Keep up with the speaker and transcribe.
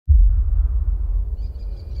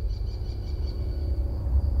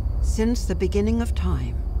Since the beginning of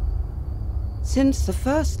time, since the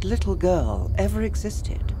first little girl ever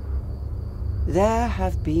existed, there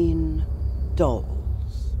have been dolls.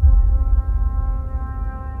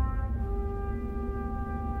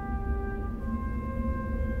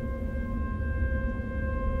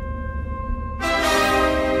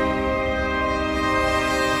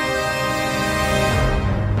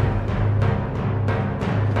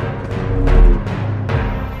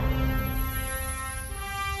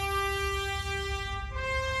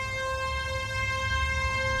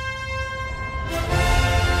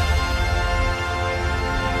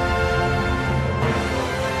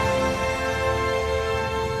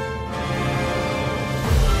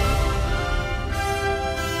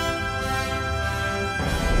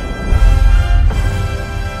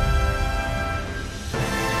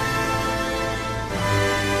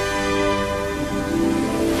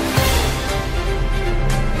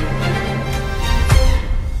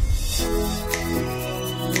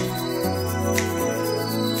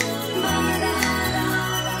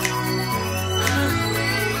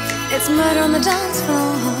 It's murder on the dance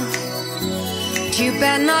floor, but you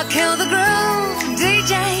better not kill the groove,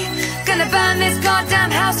 DJ. Gonna burn this goddamn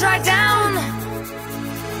house right down.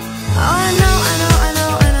 Oh, I know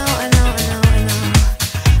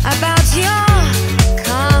about your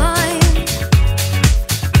kind.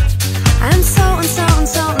 And so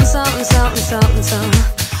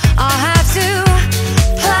I'll have to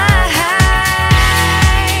play.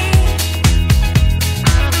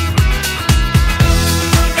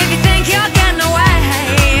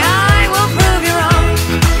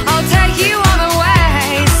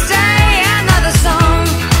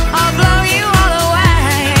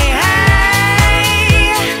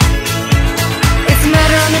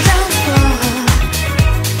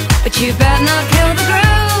 You better not kill the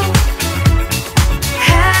groove.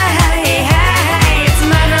 Hey, it's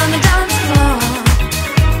murder on the dance floor,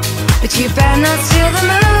 but you better not steal the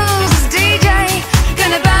moves, DJ.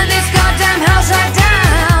 Gonna burn this goddamn house right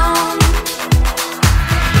down.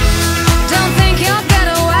 Don't think you'll get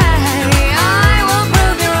away, I will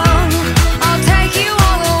prove you wrong. I'll take you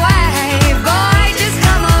all the way, boy, just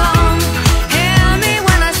come along. Hear me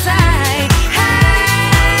when I say, hey,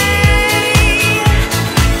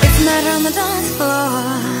 it's murder on the dance floor,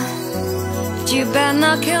 but you better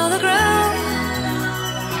not kill the groove.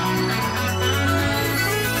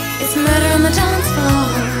 It's murder on the dance floor,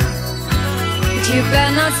 but you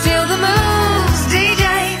better not steal the moves, DJ.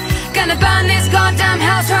 Gonna burn this goddamn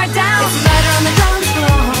house right down. It's murder on the dance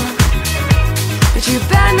floor, but you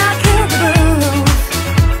better not kill the groove.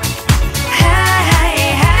 Hey,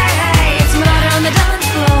 it's murder on the dance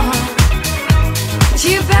floor, but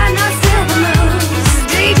you better not steal the moves,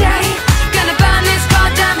 DJ. Gonna burn this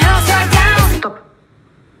goddamn house right down. Stop.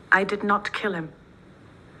 I did not kill him.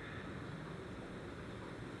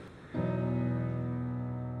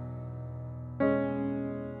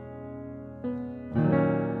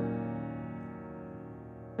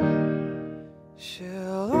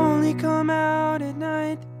 She'll only come out at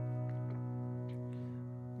night,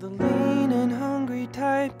 the lean and hungry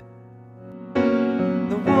type.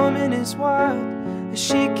 The woman is wild, as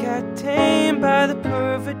she got tamed by the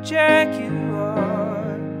perfect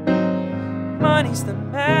jaguar. Money's the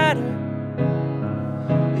matter.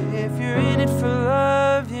 If you're in it for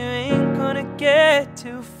love, you ain't gonna get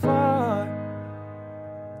too far.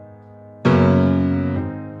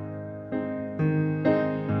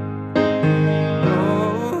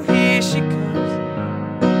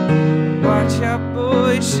 Watch out,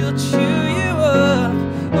 boy, she'll chew you up.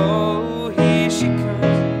 Oh, here she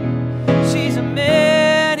comes. She's a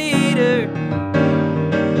man-eater.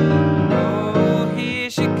 Oh, here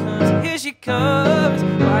she comes, here she comes.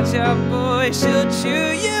 Watch out, boy, she'll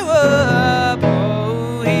chew you up.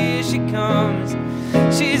 Oh, here she comes.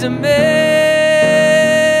 She's a man-eater.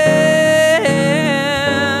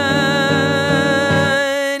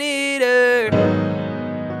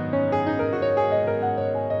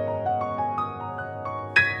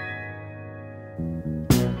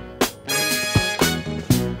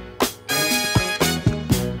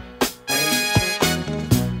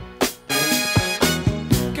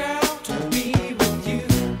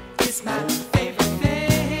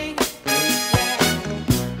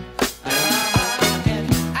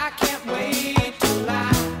 Wait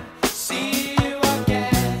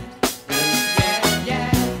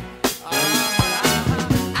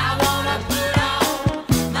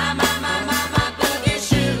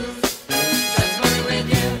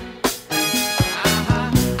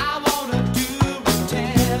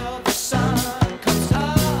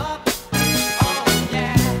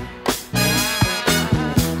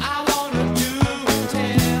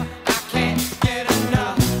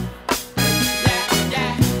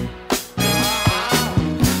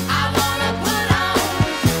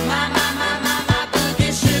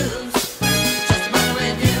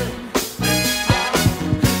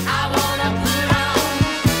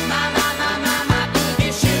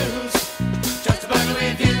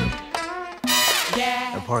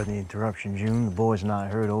interruption, June. The boys and I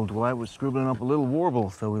heard old Dwight was scribbling up a little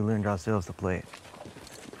warble, so we learned ourselves to play it.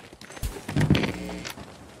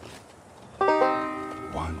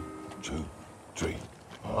 1, 2, 3.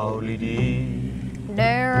 Holy dee.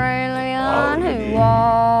 Dear alien who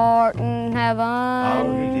art in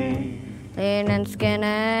heaven, thin and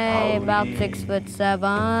skinny, about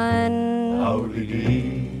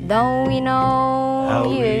 6'7". Though we know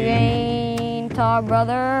you ain't our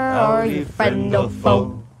brother or your friend or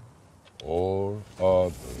foe, Or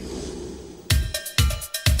other.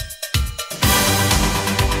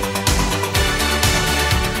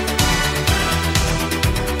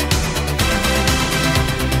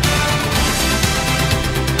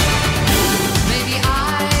 Maybe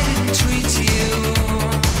I didn't treat you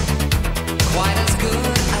quite as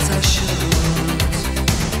good as I should.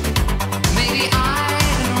 Maybe I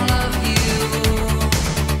didn't love you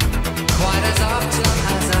quite as often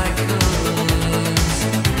as I could.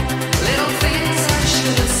 Little things I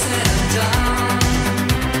should have said and done,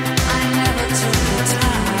 I never took the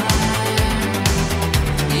time.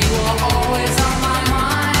 You were always on my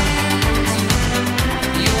mind.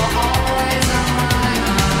 You were always on my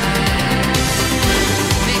mind.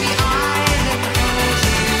 Maybe I didn't hold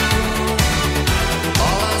you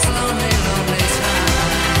all those lonely, lonely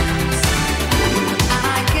times. And I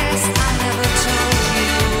guess I never told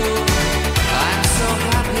you I'm so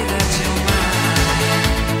happy that you're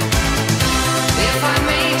mine. If I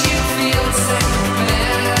made you feel second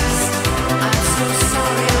best, I'm so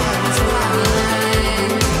sorry I was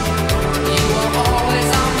blind. You were always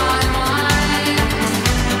on my mind.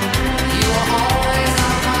 You were always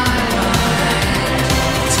on my mind.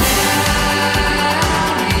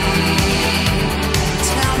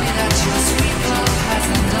 Tell me that your sweet love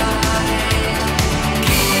hasn't died.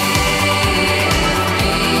 Give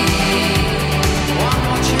me one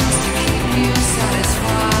more chance to keep you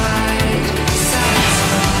satisfied.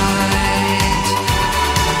 Satisfied.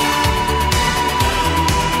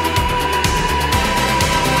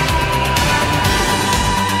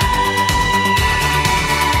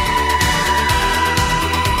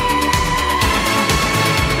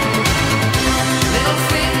 Little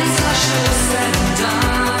things I should have said and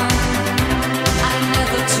done, I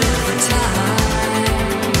never took the time.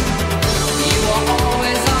 You were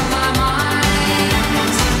always on my mind.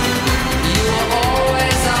 You were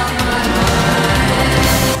always on my mind.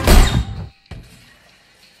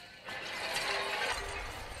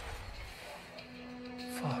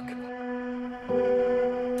 Fuck.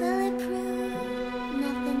 Bulletproof,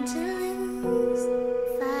 nothing to lose.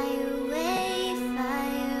 Fire away,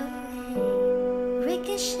 fire away.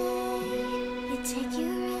 Ricochet, you take your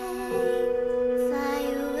aim.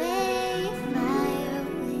 Fire away, fire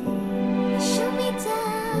away. You shoot me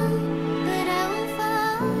down, but I won't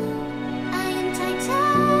fall. I am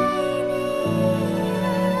titanium.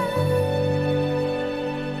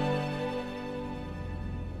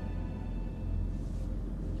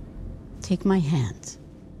 Take my hands.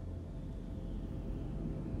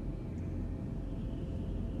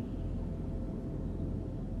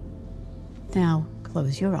 Now,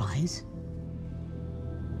 close your eyes.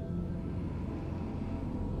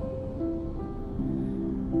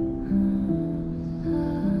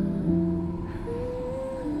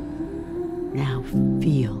 Now,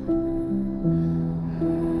 feel.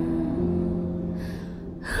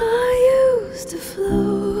 I used to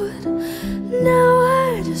float, now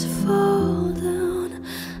I just fall down.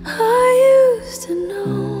 I used to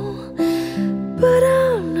know, but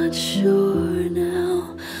I'm not sure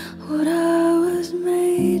now what I was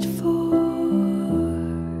made for.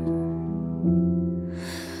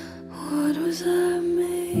 What was I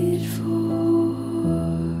made for?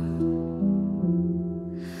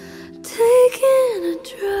 Taking a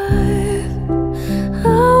drive, I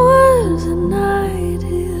was an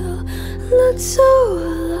ideal, looked so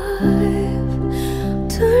alive.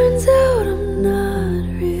 Turns out I'm not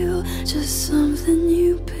real, just something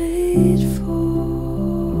you paid for.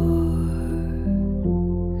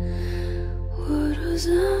 What was I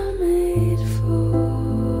made for?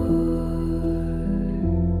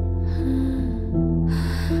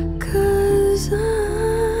 'Cause I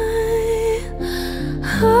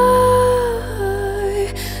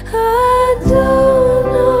don't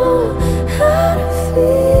know how to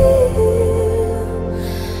feel,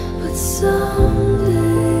 but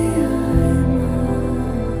someday I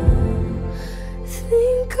know.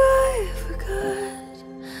 Think I forgot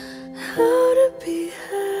how to be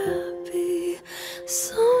happy.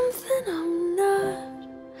 Something I'm not,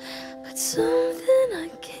 but something I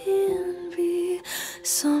can be.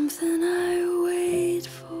 Something I wait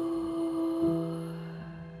for.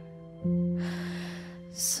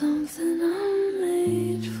 Some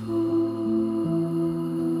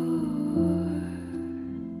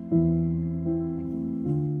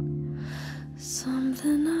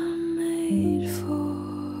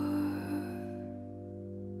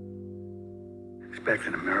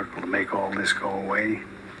expecting a miracle to make all this go away.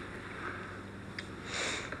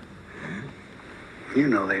 You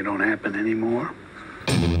know they don't happen anymore.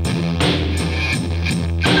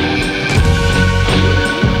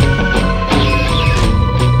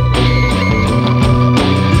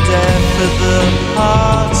 Death of the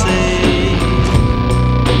party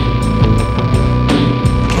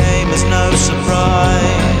came as no surprise.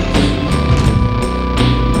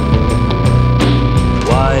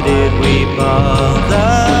 Why did we bother?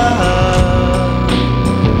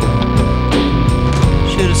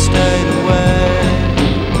 Should have stayed away.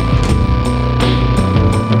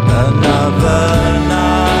 Another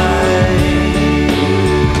night,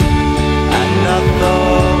 and I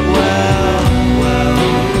thought, well,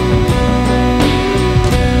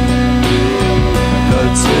 go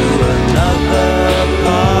to another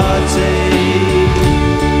party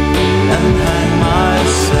and hang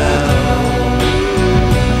myself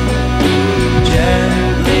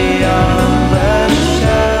gently on the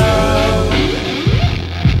shelf.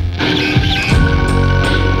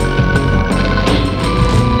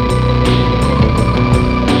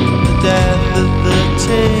 The death of the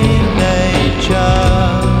teenager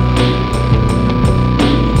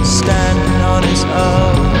standing on his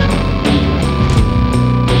own.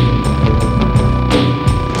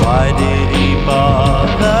 Why did he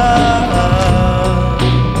bother?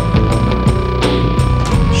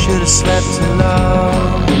 Should have slept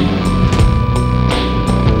alone.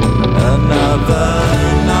 Another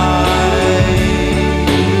night,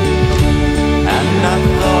 and I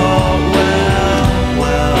thought,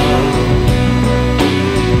 well,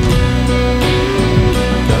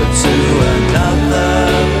 go to another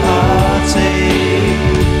party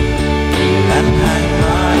and hang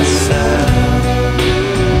myself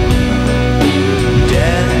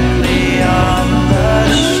gently on the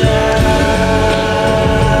shelf.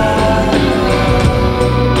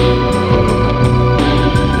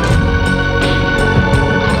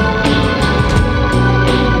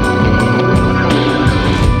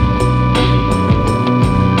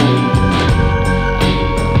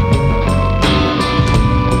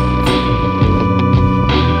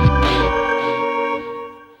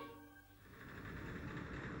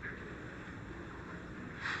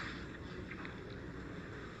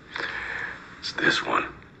 It's this one.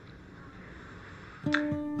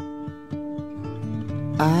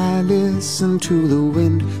 I listen to the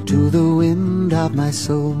wind of my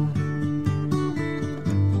soul.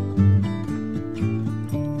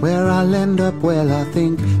 Where I'll end up, well, I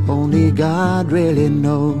think only God really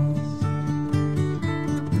knows.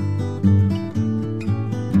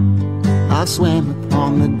 I swam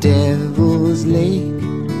upon the devil's lake,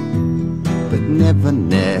 but never,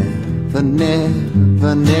 never,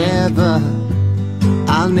 never, never,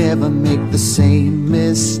 I'll never make the same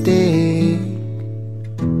mistake.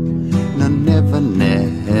 No, never,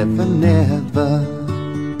 never, never.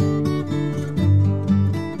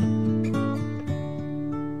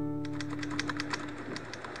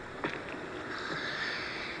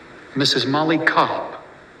 Mrs. Molly Cobb,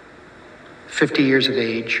 50 years of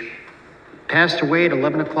age, passed away at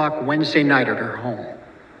 11 o'clock Wednesday night at her home.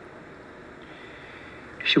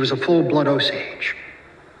 She was a full-blood Osage.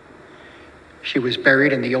 She was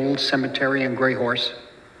buried in the old cemetery in Grey Horse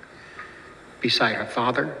beside her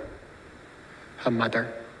father, her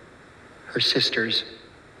mother, her sisters,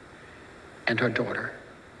 and her daughter.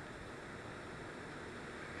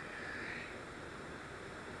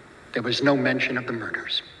 There was no mention of the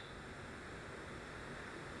murders.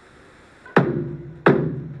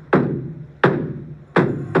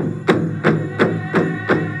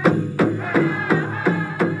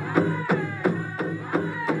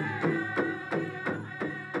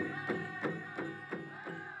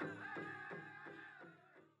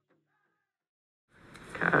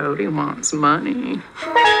 Cody wants money.